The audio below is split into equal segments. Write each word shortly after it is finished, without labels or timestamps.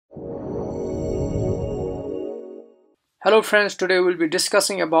Hello friends, today we'll be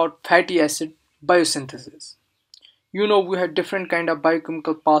discussing about fatty acid biosynthesis. You know we have different kind of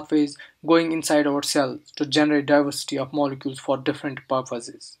biochemical pathways going inside our cells to generate diversity of molecules for different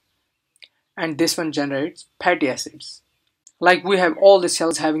purposes. And this one generates fatty acids. Like we have all the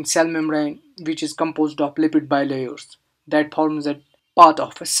cells having cell membrane which is composed of lipid bilayers that forms a part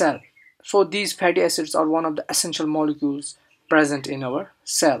of a cell. So these fatty acids are one of the essential molecules present in our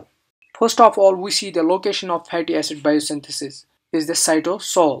cell. First of all, we see the location of fatty acid biosynthesis is the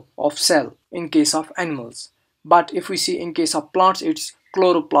cytosol of cell in case of animals. But if we see in case of plants, it's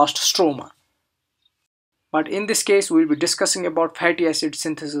chloroplast stroma. But in this case, we will be discussing about fatty acid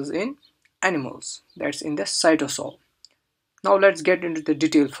synthesis in animals. That's in the cytosol. Now let's get into the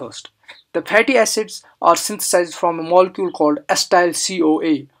detail first. The fatty acids are synthesized from a molecule called acetyl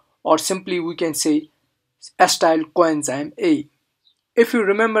CoA, or simply we can say acetyl coenzyme A. If you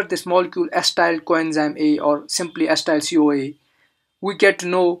remember this molecule acetyl coenzyme A or simply acetyl CoA, we get to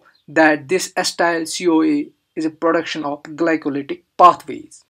know that this acetyl CoA is a production of glycolytic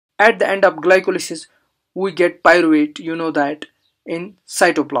pathways. At the end of glycolysis, we get pyruvate, you know that, in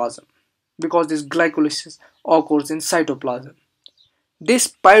cytoplasm because this glycolysis occurs in cytoplasm.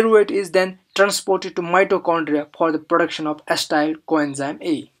 This pyruvate is then transported to mitochondria for the production of acetyl coenzyme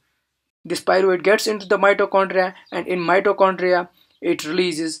A. This pyruvate gets into the mitochondria, and in mitochondria it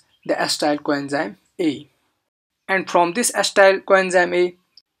releases the acetyl coenzyme A. And from this acetyl coenzyme A,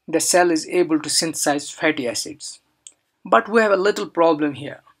 the cell is able to synthesize fatty acids. But we have a little problem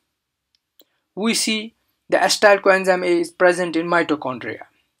here. We see the acetyl coenzyme A is present in mitochondria.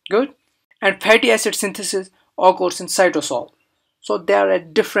 Good? And fatty acid synthesis occurs in cytosol. So they are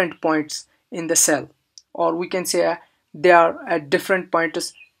at different points in the cell, or we can say they are at different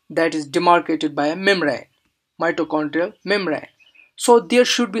points that is demarcated by a membrane, mitochondrial membrane. So there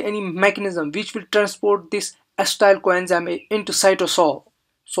should be any mechanism which will transport this acetyl coenzyme A into cytosol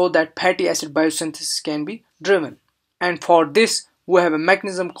so that fatty acid biosynthesis can be driven. And for this we have a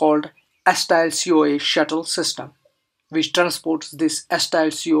mechanism called Acetyl COA Shuttle system, which transports this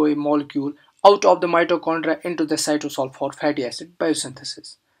acetyl CoA molecule out of the mitochondria into the cytosol for fatty acid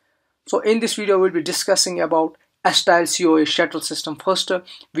biosynthesis. So in this video we'll be discussing about acetyl CoA shuttle system first,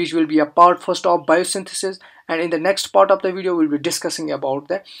 which will be a part first of biosynthesis, and in the next part of the video we'll be discussing about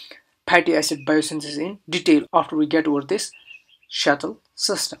the fatty acid biosynthesis in detail after we get over this shuttle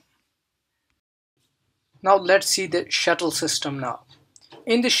system. Now let's see the shuttle system now.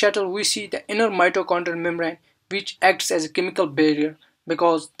 In the shuttle we see the inner mitochondrial membrane which acts as a chemical barrier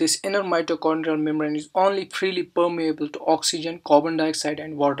because this inner mitochondrial membrane is only freely permeable to oxygen, carbon dioxide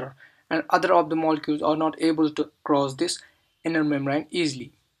and water, and other of the molecules are not able to cross this inner membrane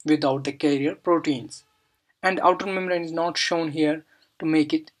easily without the carrier proteins. And the outer membrane is not shown here to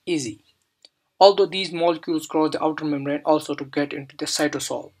make it easy. Although these molecules cross the outer membrane also to get into the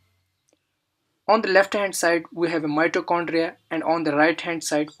cytosol. On the left hand side we have a mitochondria, and on the right hand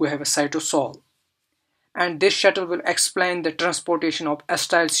side we have a cytosol. And this shuttle will explain the transportation of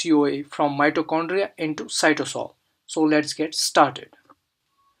acetyl CoA from mitochondria into cytosol. So let's get started.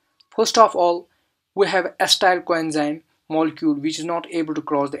 First of all, we have acetyl coenzyme molecule which is not able to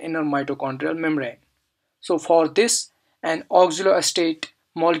cross the inner mitochondrial membrane. So for this, an oxaloacetate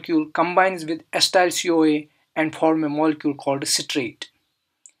molecule combines with acetyl CoA and form a molecule called citrate.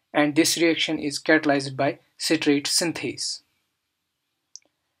 And this reaction is catalyzed by citrate synthase.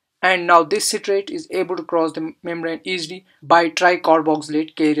 And now this citrate is able to cross the membrane easily by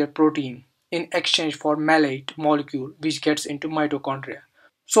tricarboxylate carrier protein in exchange for malate molecule which gets into mitochondria.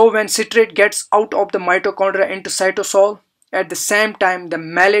 So when citrate gets out of the mitochondria into cytosol, at the same time the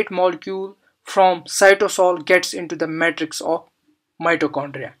malate molecule from cytosol gets into the matrix of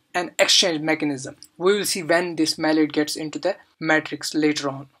mitochondria, an exchange mechanism. We will see when this malate gets into the matrix later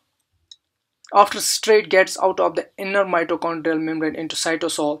on. After citrate gets out of the inner mitochondrial membrane into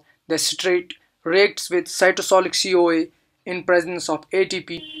cytosol, the citrate reacts with cytosolic CoA in presence of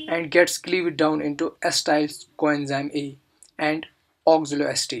ATP and gets cleaved down into acetyl coenzyme A and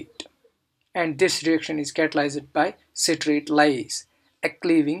oxaloacetate. And this reaction is catalyzed by citrate lyase, a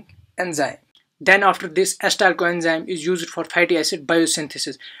cleaving enzyme. Then after this, acetyl coenzyme is used for fatty acid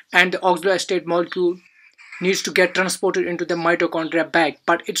biosynthesis, and the oxaloacetate molecule needs to get transported into the mitochondria back,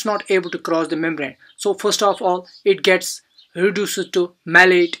 but it's not able to cross the membrane. So first of all, it gets reduced to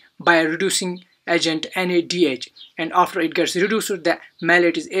malate by a reducing agent NADPH, and after it gets reduced, the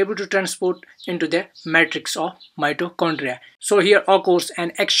malate is able to transport into the matrix of mitochondria. So here occurs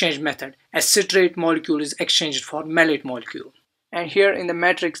an exchange method. A citrate molecule is exchanged for malate molecule, and here in the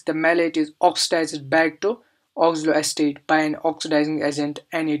matrix the malate is oxidized back to oxaloacetate by an oxidizing agent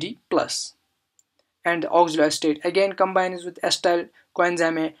NAD+. and the oxaloacetate again combines with acetyl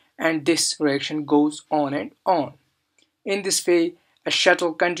coenzyme, and this reaction goes on and on. In this way, a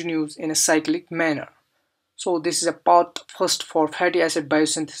shuttle continues in a cyclic manner. So this is a part first for fatty acid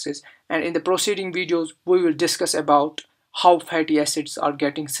biosynthesis, and in the preceding videos we will discuss about how fatty acids are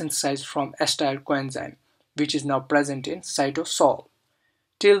getting synthesized from acetyl coenzyme, which is now present in cytosol.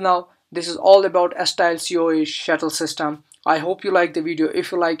 Till now, this is all about Acetyl COA Shuttle system. I hope you like the video.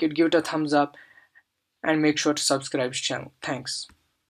 If you like it, give it a thumbs up and make sure to subscribe to the channel. Thanks.